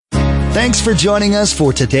Thanks for joining us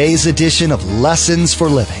for today's edition of Lessons for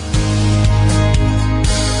Living.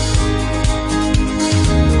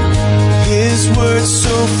 His word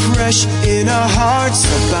so fresh in our hearts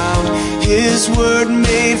abound. His word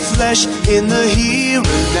made flesh in the here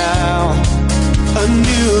and now. A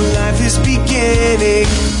new life is beginning.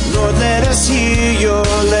 Lord, let us hear your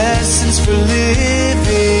lessons for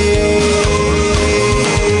living.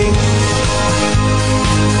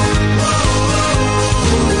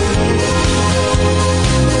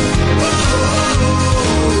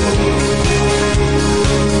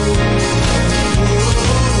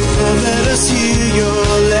 Let us hear your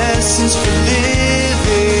lessons for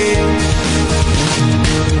living.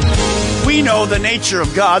 We know the nature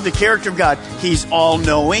of God, the character of God. He's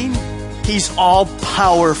all-knowing, He's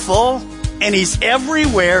all-powerful, and He's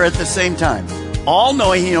everywhere at the same time.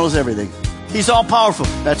 All-knowing, He knows everything. He's all-powerful.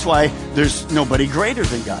 That's why there's nobody greater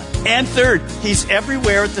than God. And third, He's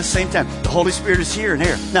everywhere at the same time. The Holy Spirit is here and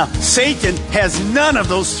here. Now, Satan has none of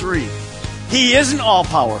those three. He isn't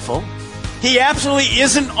all-powerful. He absolutely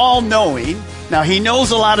isn't all-knowing. Now, he knows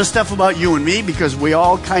a lot of stuff about you and me because we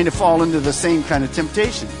all kind of fall into the same kind of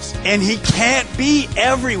temptations. And he can't be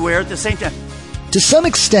everywhere at the same time. To some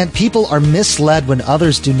extent, people are misled when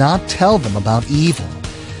others do not tell them about evil.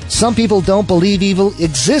 Some people don't believe evil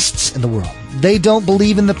exists in the world. They don't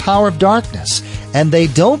believe in the power of darkness, and they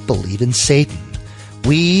don't believe in Satan.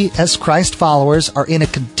 We, as Christ followers, are in a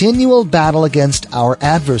continual battle against our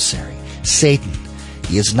adversary, Satan.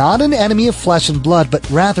 He is not an enemy of flesh and blood, but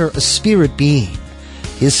rather a spirit being.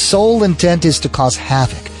 His sole intent is to cause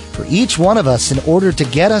havoc for each one of us in order to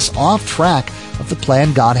get us off track of the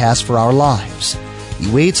plan God has for our lives.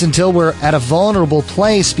 He waits until we're at a vulnerable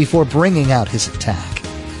place before bringing out his attack.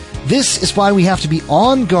 This is why we have to be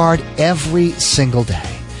on guard every single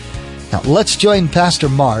day. Now, let's join Pastor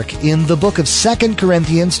Mark in the book of 2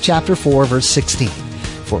 Corinthians chapter 4, verse 16,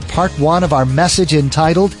 for part 1 of our message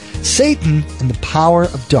entitled, Satan and the Power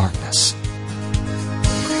of Darkness.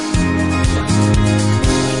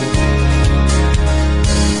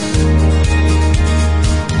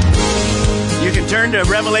 You can turn to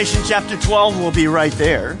Revelation chapter 12. We'll be right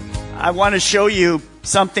there. I want to show you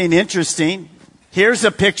something interesting. Here's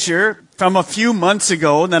a picture from a few months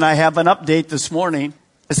ago, and then I have an update this morning.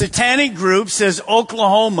 A satanic group says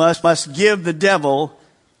Oklahoma must give the devil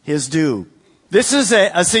his due. This is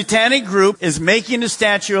a satanic group is making a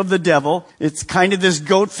statue of the devil. It's kind of this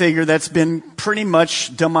goat figure that's been pretty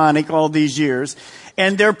much demonic all these years.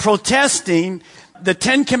 And they're protesting the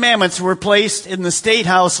 10 Commandments were placed in the State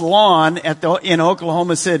House lawn in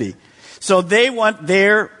Oklahoma City. So they want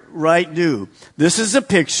their right due. This is a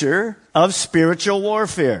picture of spiritual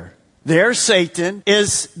warfare. There's Satan.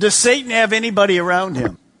 Does Satan have anybody around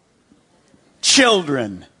him?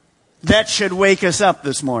 Children. That should wake us up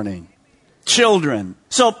this morning. Children.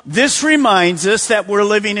 So this reminds us that we're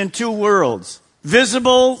living in two worlds,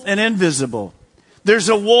 visible and invisible. There's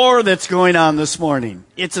a war that's going on this morning.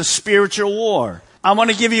 It's a spiritual war. I want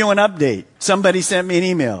to give you an update. Somebody sent me an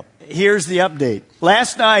email. Here's the update.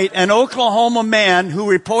 Last night, an Oklahoma man who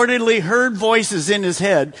reportedly heard voices in his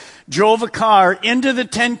head drove a car into the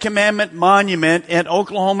 10 Commandment monument at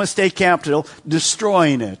Oklahoma State Capitol,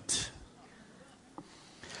 destroying it.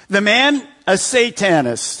 The man, a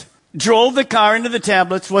satanist, drove the car into the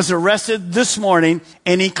tablets, was arrested this morning,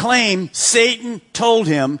 and he claimed Satan told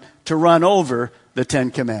him to run over the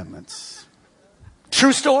 10 Commandments.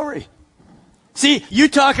 True story. See, you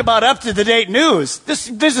talk about up-to-the-date news. This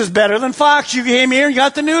is better than Fox. You came here and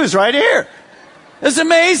got the news right here. It's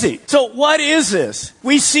amazing. So what is this?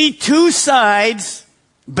 We see two sides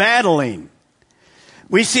battling.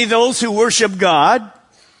 We see those who worship God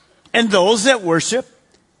and those that worship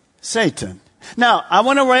Satan. Now, I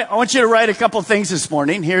want you to write a couple things this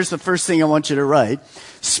morning. Here's the first thing I want you to write.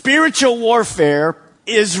 Spiritual warfare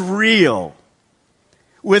is real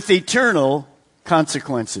with eternal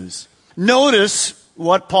consequences. Notice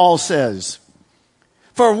what Paul says.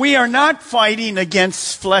 For we are not fighting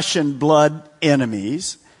against flesh and blood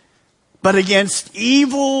enemies, but against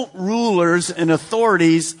evil rulers and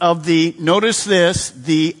authorities of notice this,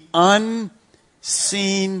 the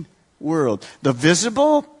unseen world. The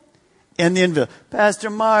visible and the invisible. Pastor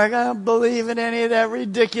Mark, I don't believe in any of that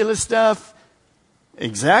ridiculous stuff.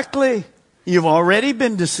 Exactly. You've already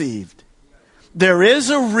been deceived. There is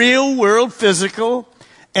a real world physical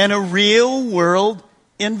and a real world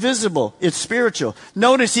invisible. It's spiritual.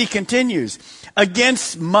 Notice he continues.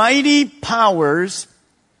 Against mighty powers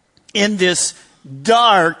in this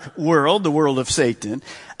dark world, the world of Satan,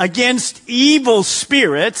 against evil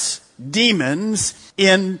spirits, demons,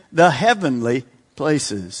 in the heavenly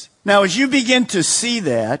places. Now, as you begin to see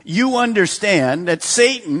that, you understand that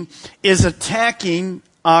Satan is attacking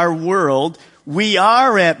our world. We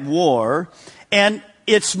are at war, and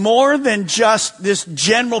it's more than just this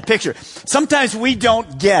general picture. Sometimes we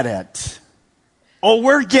don't get it. Oh,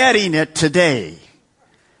 we're getting it today.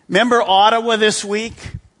 Remember Ottawa this week?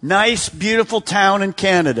 Nice, beautiful town in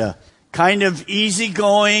Canada. Kind of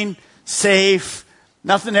easygoing, safe.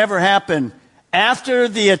 Nothing ever happened. After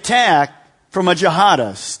the attack from a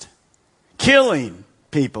jihadist, killing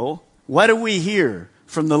people, what do we hear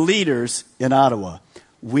from the leaders in Ottawa?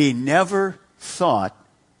 We never thought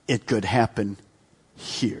it could happen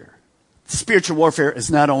here. Spiritual warfare is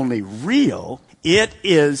not only real, it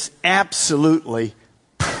is absolutely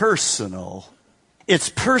personal. It's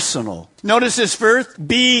personal. Notice this verse,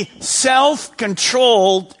 be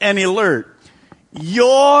self-controlled and alert.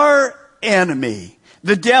 Your enemy,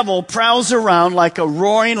 the devil, prowls around like a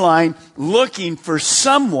roaring lion looking for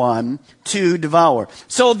someone to devour.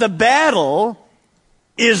 So the battle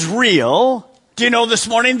is real. Do you know this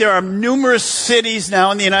morning there are numerous cities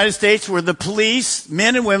now in the United States where the police,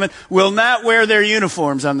 men and women, will not wear their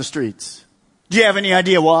uniforms on the streets. Do you have any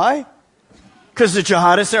idea why? Because the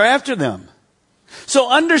jihadists are after them.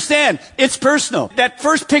 So understand, it's personal. That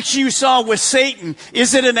first picture you saw with Satan,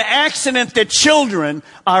 is it an accident that children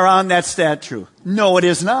are on that statue? No, it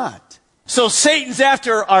is not. So Satan's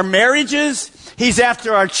after our marriages, he's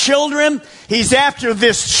after our children, he's after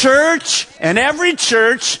this church, and every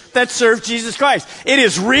church that serves Jesus Christ. It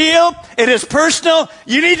is real, it is personal,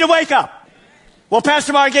 you need to wake up. Well,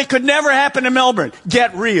 Pastor Mark, it could never happen in Melbourne.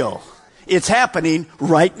 Get real. It's happening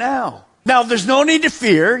right now. Now, there's no need to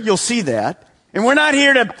fear, you'll see that. And we're not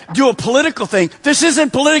here to do a political thing. This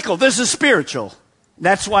isn't political. This is spiritual.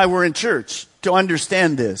 That's why we're in church, to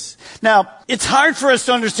understand this. Now, it's hard for us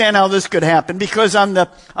to understand how this could happen because on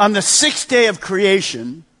the sixth day of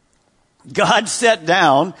creation, God sat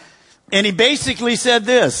down and he basically said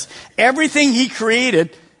this. Everything he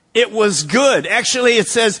created, it was good. Actually, it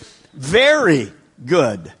says very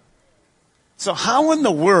good. So how in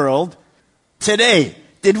the world today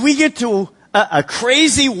did we get to a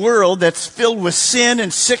crazy world that's filled with sin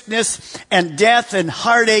and sickness and death and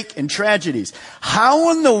heartache and tragedies?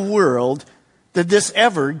 How in the world did this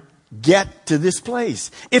ever get to this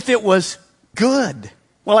place if it was good?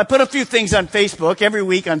 Well, I put a few things on Facebook. Every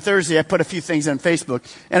week on Thursday, I put a few things on Facebook.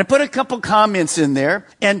 And I put a couple comments in there.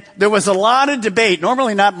 And there was a lot of debate,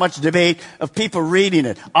 normally not much debate, of people reading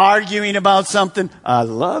it, arguing about something. I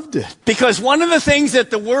loved it. Because one of the things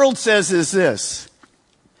that the world says is this.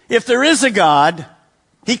 If there is a God,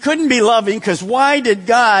 he couldn't be loving because why did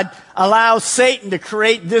God allow Satan to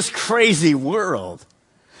create this crazy world?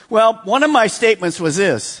 Well, one of my statements was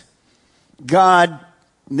this. God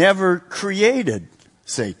never created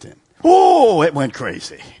Satan. Oh, it went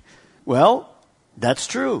crazy. Well, that's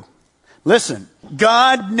true. Listen,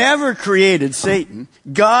 God never created Satan.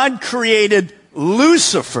 God created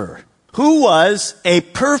Lucifer, who was a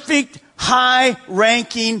perfect,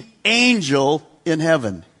 high-ranking angel in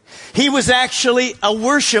heaven. He was actually a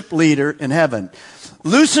worship leader in heaven.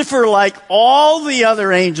 Lucifer, like all the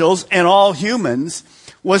other angels and all humans,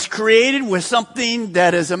 was created with something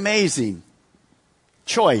that is amazing.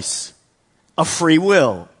 Choice. A free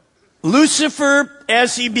will. Lucifer,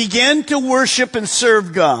 as he began to worship and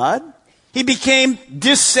serve God, he became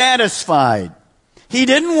dissatisfied. He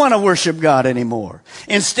didn't want to worship God anymore.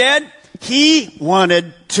 Instead, he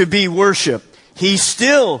wanted to be worshiped. He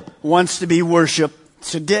still wants to be worshiped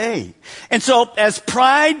today. And so, as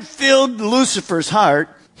pride filled Lucifer's heart,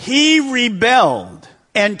 he rebelled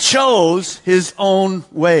and chose his own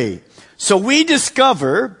way. So we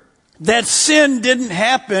discover that sin didn't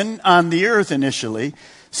happen on the earth initially.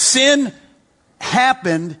 Sin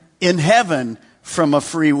happened in heaven from a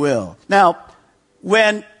free will. Now,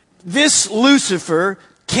 when this Lucifer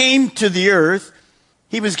came to the earth,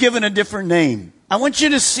 he was given a different name. I want you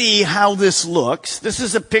to see how this looks. This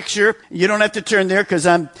is a picture. You don't have to turn there because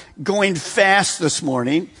I'm going fast this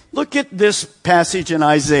morning. Look at this passage in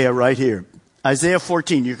Isaiah right here. Isaiah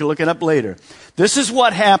 14. You can look it up later. This is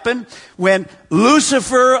what happened when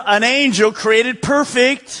Lucifer, an angel created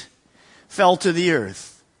perfect, fell to the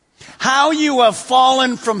earth. How you have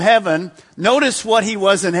fallen from heaven. Notice what he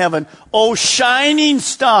was in heaven. O shining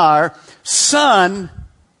star, son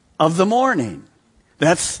of the morning.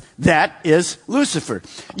 That is Lucifer.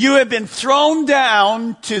 You have been thrown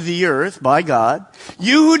down to the earth by God,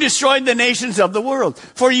 you who destroyed the nations of the world.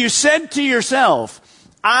 For you said to yourself,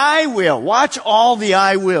 I will, watch all the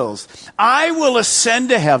I wills, I will ascend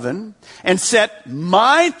to heaven and set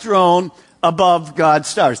my throne above God's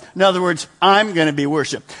stars. In other words, I'm going to be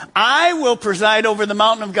worshiped. I will preside over the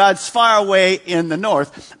mountain of God's far away in the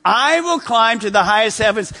north. I will climb to the highest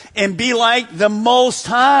heavens and be like the Most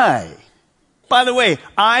High. By the way,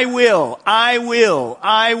 I will.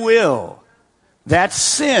 That's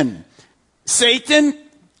sin. Satan,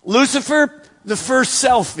 Lucifer, the first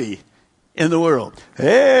selfie in the world.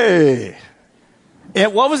 Hey.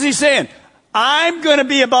 And what was he saying? I'm going to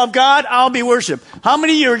be above God. I'll be worshiped. How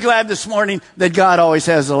many of you are glad this morning that God always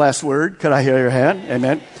has the last word? Could I hear your hand?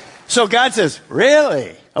 Amen. So God says,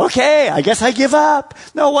 really? Okay, I guess I give up.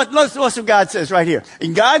 No, what's what God says right here?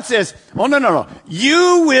 And God says, oh, no.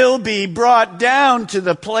 You will be brought down to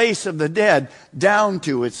the place of the dead, down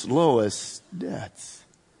to its lowest depths.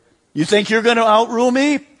 You think you're going to outrule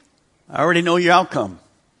me? I already know your outcome.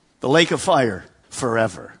 The lake of fire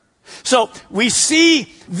forever. So we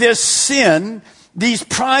see this sin, these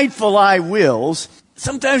prideful I wills.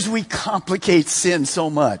 Sometimes we complicate sin so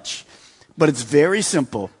much, but it's very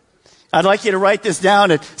simple. I'd like you to write this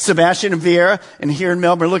down at Sebastian and Vieira and here in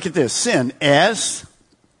Melbourne. Look at this. Sin. S-I-N.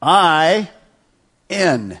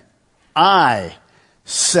 I.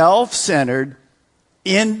 Self-centered,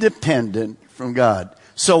 independent from God.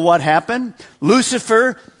 So what happened?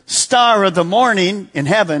 Lucifer, star of the morning in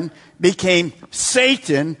heaven, became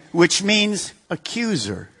Satan, which means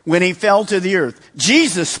accuser, when he fell to the earth.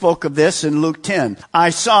 Jesus spoke of this in Luke 10. I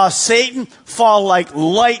saw Satan fall like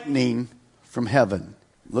lightning from heaven.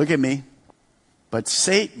 Look at me. But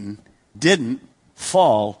Satan didn't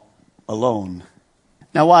fall alone.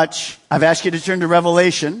 Now watch. I've asked you to turn to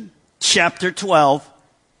Revelation chapter 12.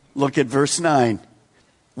 Look at verse 9.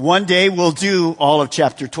 One day we'll do all of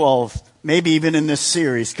chapter 12, maybe even in this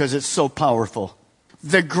series, because it's so powerful.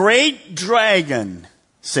 The great dragon,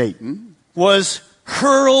 Satan, was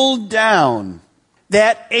hurled down.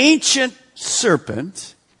 That ancient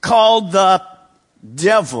serpent called the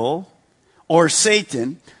devil or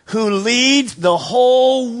Satan, who leads the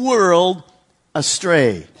whole world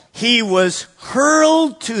astray. He was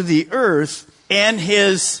hurled to the earth and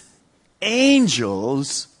his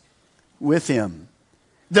angels with him.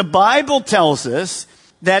 The Bible tells us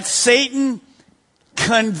that Satan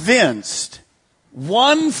convinced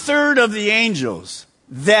 1/3 of the angels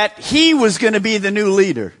that he was going to be the new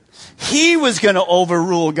leader. He was going to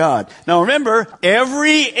overrule God. Now remember,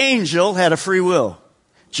 every angel had a free will,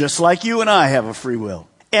 just like you and I have a free will.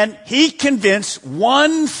 And he convinced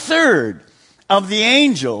 1/3 of the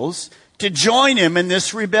angels to join him in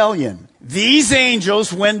this rebellion. These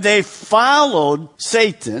angels, when they followed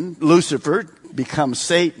Satan, Lucifer becomes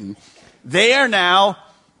Satan, they are now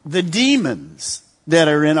the demons that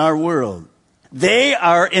are in our world. They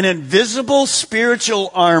are an invisible spiritual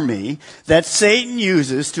army that Satan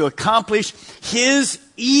uses to accomplish his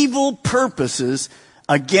evil purposes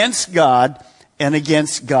against God and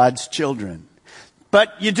against God's children.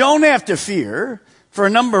 But you don't have to fear for a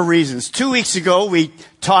number of reasons. 2 weeks ago, we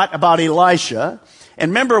taught about Elisha.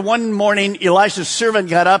 And remember, one morning, Elisha's servant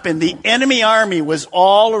got up and the enemy army was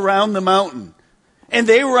all around the mountain. And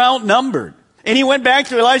they were outnumbered. And he went back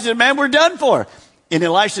to Elisha and said, man, we're done for. And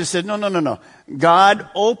Elisha said, no. God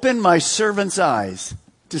opened my servant's eyes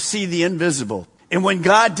to see the invisible. And when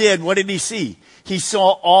God did, what did he see? He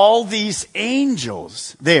saw all these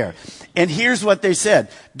angels there. And here's what they said.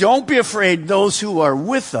 Don't be afraid. Those who are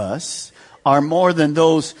with us are more than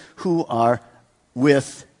those who are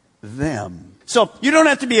with them. So you don't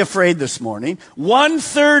have to be afraid this morning.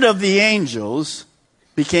 1/3 of the angels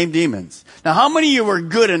became demons. Now, how many of you were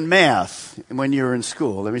good in math when you were in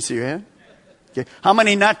school? Let me see your hand. Okay. How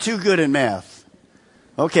many not too good in math?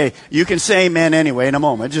 Okay, you can say amen anyway in a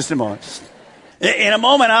moment, just a moment. In a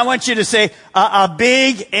moment, I want you to say a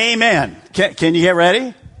big amen. Can you get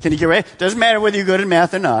ready? Can you get ready? Doesn't matter whether you're good in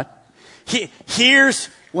math or not. Here's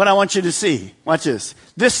what I want you to see. Watch this.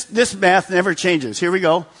 This math never changes. Here we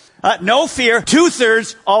go. No fear.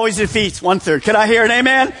 2/3 always defeats 1/3. Could I hear an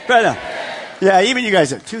amen? Right now. Yeah, even you guys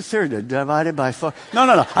said 2/3 divided by 4.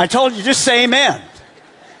 No. I told you, just say amen.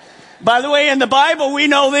 By the way, in the Bible, we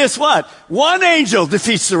know this, what? One angel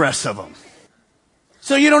defeats the rest of them.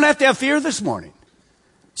 So you don't have to have fear this morning.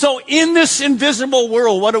 So in this invisible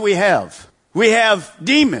world, what do we have? We have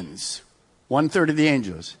demons, 1/3 of the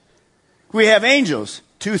angels. We have angels,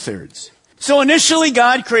 2/3. So initially,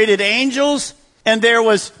 God created angels, and there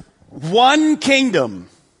was one kingdom,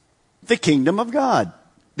 the kingdom of God.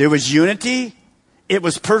 There was unity. It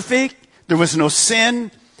was perfect. There was no sin.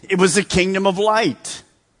 It was the kingdom of light.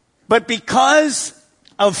 But because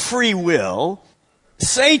of free will,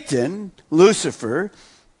 Satan, Lucifer,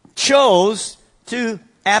 chose to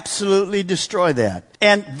absolutely destroy that.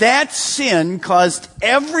 And that sin caused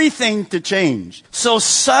everything to change. So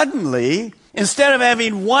suddenly, instead of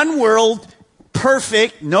having one world,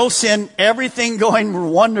 perfect, no sin, everything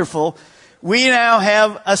going wonderful, we now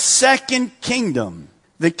have a second kingdom,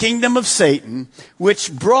 the kingdom of Satan,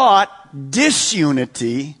 which brought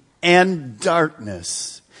disunity and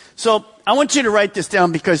darkness. So I want you to write this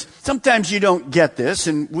down because sometimes you don't get this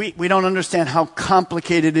and we don't understand how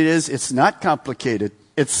complicated it is. It's not complicated.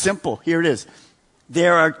 It's simple. Here it is.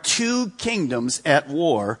 There are two kingdoms at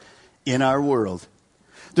war in our world.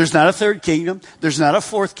 There's not a third kingdom. There's not a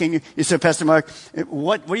fourth kingdom. You say, Pastor Mark,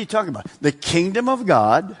 what are you talking about? The kingdom of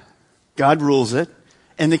God, God rules it,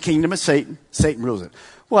 and the kingdom of Satan, Satan rules it.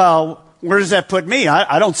 Well, where does that put me?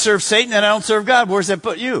 I don't serve Satan and I don't serve God. Where does that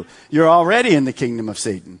put you? You're already in the kingdom of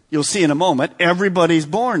Satan. You'll see in a moment, everybody's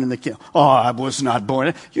born in the kingdom. Oh, I was not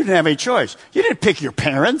born. You didn't have a choice. You didn't pick your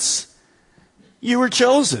parents. You were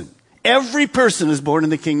chosen. Every person is born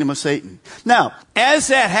in the kingdom of Satan. Now, as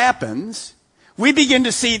that happens, we begin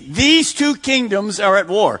to see these two kingdoms are at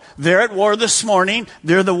war. They're at war this morning.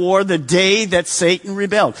 They're the war the day that Satan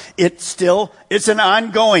rebelled. It's an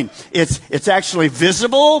ongoing. It's actually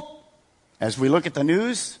visible as we look at the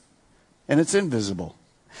news, and it's invisible.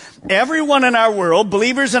 Everyone in our world,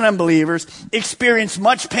 believers and unbelievers, experience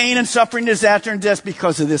much pain and suffering, disaster, and death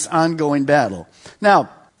because of this ongoing battle. Now,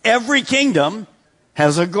 every kingdom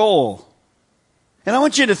has a goal. And I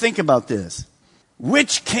want you to think about this.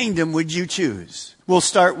 Which kingdom would you choose? We'll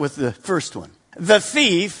start with the first one. The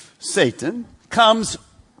thief, Satan, comes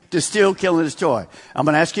to steal, kill, and destroy. I'm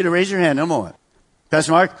going to ask you to raise your hand in a moment.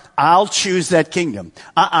 Pastor Mark, I'll choose that kingdom.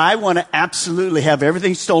 I want to absolutely have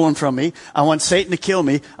everything stolen from me. I want Satan to kill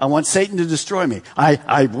me. I want Satan to destroy me.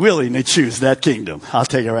 I willingly choose that kingdom. I'll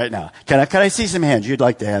tell you right now. Can I see some hands? You'd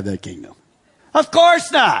like to have that kingdom. Of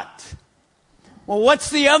course not. Well, what's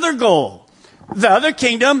the other goal? The other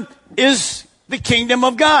kingdom is the kingdom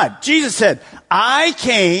of God. Jesus said, I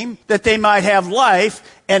came that they might have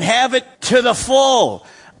life and have it to the full,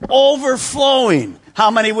 overflowing. How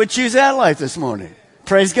many would choose that life this morning?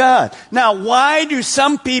 Praise God. Now, why do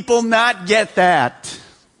some people not get that?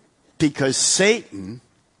 Because Satan,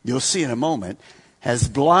 you'll see in a moment, has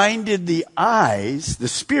blinded the eyes, the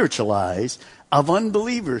spiritual eyes, of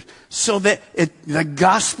unbelievers so that the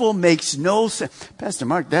gospel makes no sense. Pastor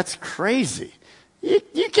Mark, that's crazy.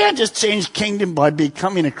 You can't just change kingdom by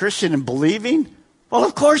becoming a Christian and believing. Well,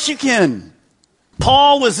 of course you can.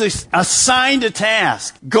 Paul was assigned a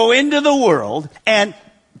task. Go into the world and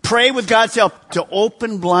pray with God's help to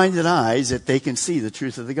open blinded eyes that they can see the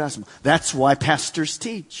truth of the gospel. That's why pastors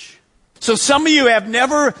teach. So some of you have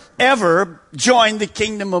never, ever joined the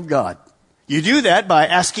kingdom of God. You do that by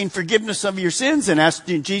asking forgiveness of your sins and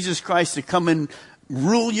asking Jesus Christ to come and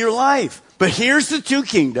rule your life. But here's the two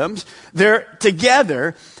kingdoms. They're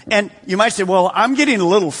together. And you might say, well, I'm getting a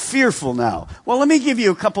little fearful now. Well, let me give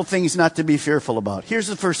you a couple things not to be fearful about. Here's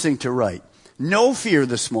the first thing to write. No fear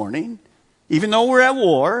this morning. Even though we're at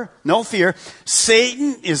war, no fear.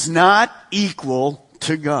 Satan is not equal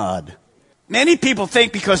to God. Many people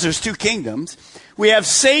think because there's two kingdoms, we have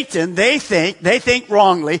Satan, they think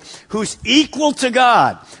wrongly, who's equal to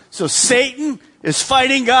God. So Satan is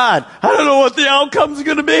fighting God. I don't know what the outcome's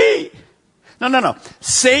going to be. No.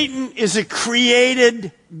 Satan is a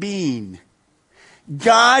created being.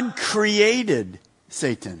 God created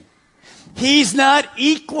Satan. He's not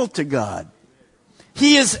equal to God.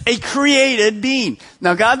 He is a created being.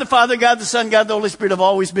 Now, God the Father, God the Son, God the Holy Spirit have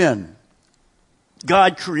always been.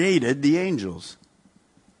 God created the angels.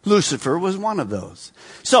 Lucifer was one of those.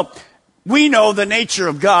 So, we know the nature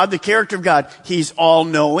of God, the character of God. He's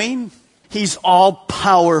all-knowing. He's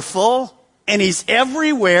all-powerful. And He's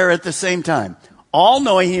everywhere at the same time.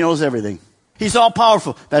 All-knowing, He knows everything. He's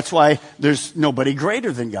all-powerful. That's why there's nobody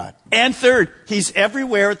greater than God. And third, He's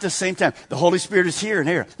everywhere at the same time. The Holy Spirit is here and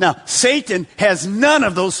here. Now, Satan has none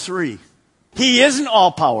of those three. He isn't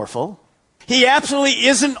all-powerful. He absolutely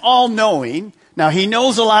isn't all-knowing. Now, He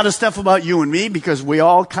knows a lot of stuff about you and me because we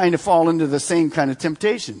all kind of fall into the same kind of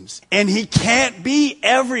temptations. And He can't be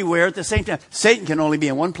everywhere at the same time. Satan can only be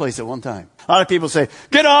in one place at one time. A lot of people say,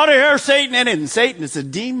 get out of here, Satan. And Satan is a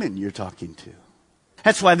demon you're talking to.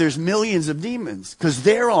 That's why there's millions of demons, because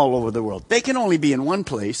they're all over the world. They can only be in one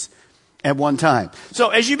place at one time. So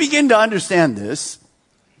as you begin to understand this,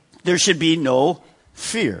 there should be no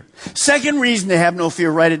fear. Second reason to have no fear,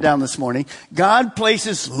 write it down this morning. God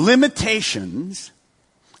places limitations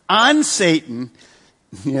on Satan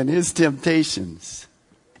and his temptations.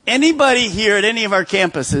 Anybody here at any of our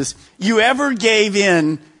campuses, you ever gave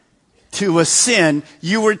in to a sin,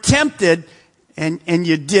 you were tempted, And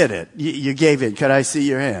you did it. You gave in. Could I see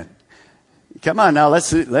your hand? Come on now,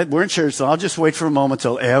 we're in church, so I'll just wait for a moment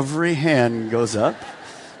till every hand goes up.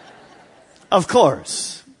 Of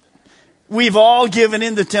course. We've all given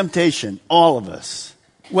in to temptation, all of us.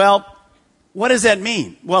 Well, what does that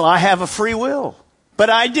mean? Well, I have a free will, but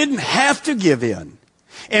I didn't have to give in.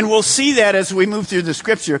 And we'll see that as we move through the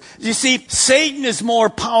scripture. You see, Satan is more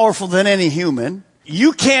powerful than any human.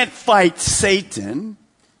 You can't fight Satan.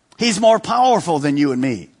 He's more powerful than you and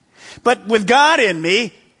me. But with God in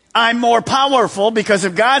me, I'm more powerful because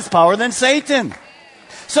of God's power than Satan.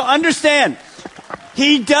 So understand,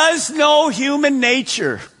 he does know human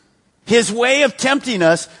nature. His way of tempting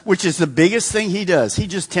us, which is the biggest thing he does, he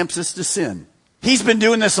just tempts us to sin. He's been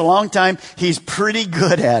doing this a long time. He's pretty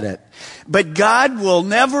good at it. But God will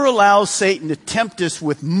never allow Satan to tempt us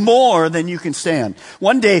with more than you can stand.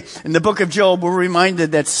 One day in the book of Job, we're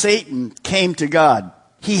reminded that Satan came to God.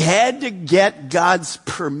 He had to get God's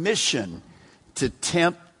permission to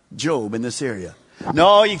tempt Job in this area.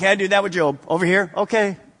 No, you can't do that with Job. Over here?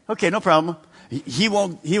 Okay, no problem. He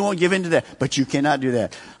won't give in to that. But you cannot do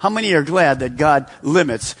that. How many are glad that God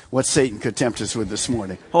limits what Satan could tempt us with this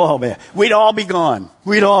morning? Oh man, we'd all be gone.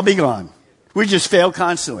 We just fail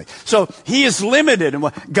constantly. So he is limited,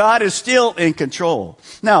 and God is still in control.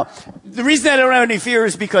 Now, the reason I don't have any fear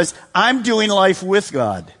is because I'm doing life with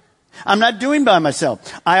God. I'm not doing by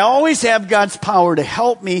myself. I always have God's power to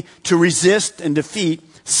help me to resist and defeat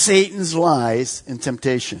Satan's lies and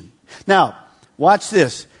temptation. Now, watch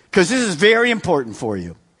this, because this is very important for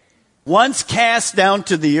you. Once cast down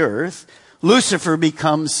to the earth, Lucifer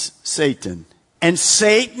becomes Satan. And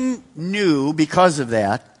Satan knew, because of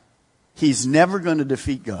that, he's never going to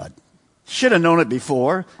defeat God. Should have known it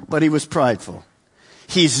before, but he was prideful.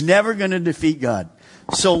 He's never going to defeat God.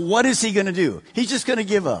 So what is he going to do? He's just going to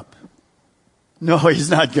give up. No, he's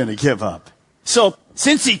not going to give up. So,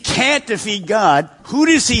 since he can't defeat God, who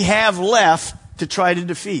does he have left to try to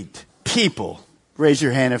defeat? People. Raise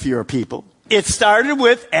your hand if you're a people. It started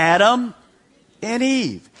with Adam and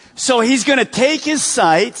Eve. So he's going to take his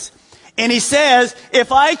sights, and he says,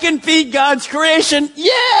 if I can defeat God's creation,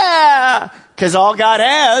 yeah! Because all God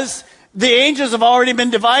has, the angels have already been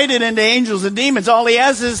divided into angels and demons. All he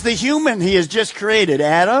has is the human he has just created,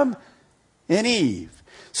 Adam and Eve.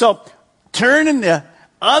 So, turn in the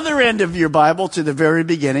other end of your Bible to the very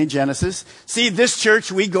beginning, Genesis. See, this church,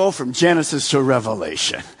 we go from Genesis to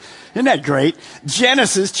Revelation. Isn't that great?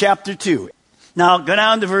 Genesis chapter 2. Now, go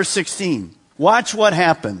down to verse 16. Watch what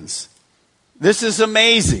happens. This is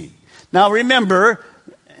amazing. Now, remember,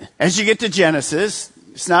 as you get to Genesis,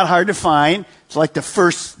 it's not hard to find. It's like the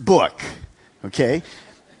first book. Okay?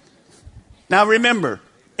 Now, remember,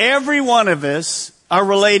 every one of us are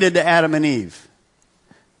related to Adam and Eve.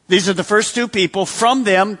 These are the first two people. From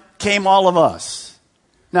them came all of us.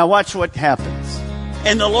 Now watch what happens.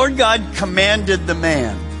 And the Lord God commanded the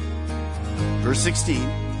man. Verse 16.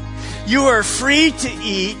 You are free to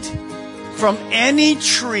eat from any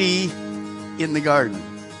tree in the garden.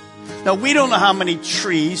 Now we don't know how many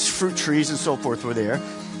trees, fruit trees and so forth were there.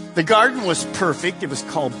 The garden was perfect. It was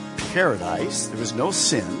called paradise. There was no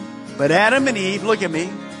sin. But Adam and Eve, look at me.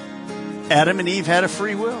 Adam and Eve had a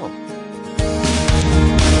free will.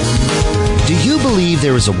 Do you believe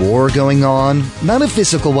there is a war going on? Not a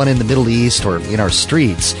physical one in the Middle East or in our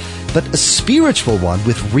streets, but a spiritual one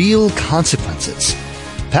with real consequences.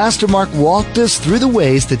 Pastor Mark walked us through the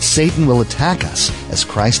ways that Satan will attack us as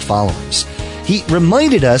Christ followers. He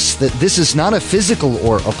reminded us that this is not a physical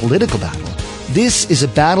or a political battle. This is a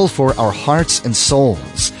battle for our hearts and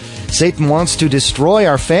souls. Satan wants to destroy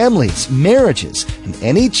our families, marriages, and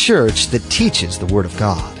any church that teaches the Word of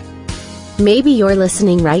God. Maybe you're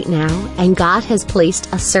listening right now, and God has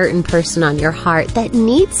placed a certain person on your heart that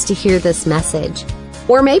needs to hear this message.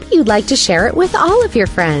 Or maybe you'd like to share it with all of your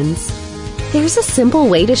friends. There's a simple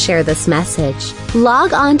way to share this message.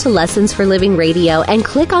 Log on to Lessons for Living Radio and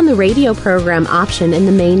click on the radio program option in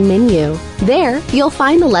the main menu. There, you'll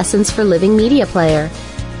find the Lessons for Living media player.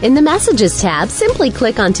 In the Messages tab, simply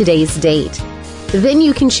click on today's date. Then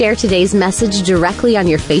you can share today's message directly on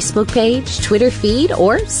your Facebook page, Twitter feed,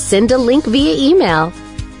 or send a link via email.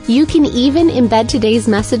 You can even embed today's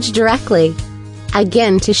message directly.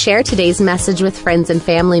 Again, to share today's message with friends and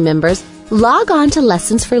family members, log on to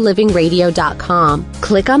lessonsforlivingradio.com.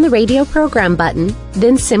 Click on the radio program button,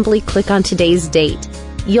 then simply click on today's date.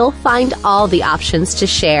 You'll find all the options to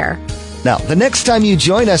share. Now, the next time you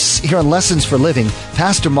join us here on Lessons for Living,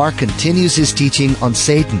 Pastor Mark continues his teaching on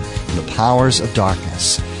Satan and the powers of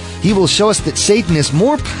darkness. He will show us that Satan is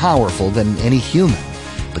more powerful than any human,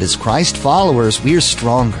 but as Christ followers, we are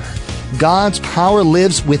stronger. God's power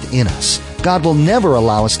lives within us. God will never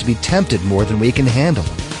allow us to be tempted more than we can handle.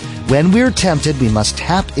 When we're tempted, we must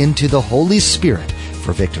tap into the Holy Spirit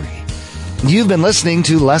for victory. You've been listening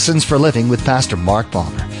to Lessons for Living with Pastor Mark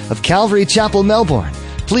Balmer of Calvary Chapel, Melbourne.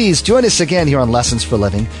 Please join us again here on Lessons for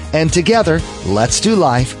Living, and together, let's do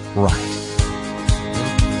life right.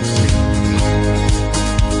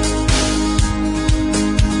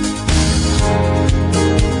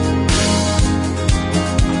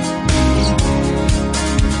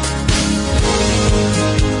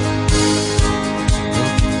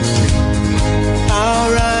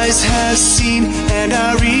 Has seen and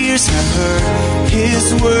our ears have heard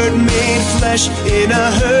His word made flesh in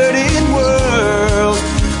a hurting world.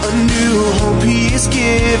 A new hope He is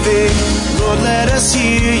giving. Lord, let us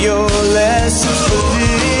hear your lessons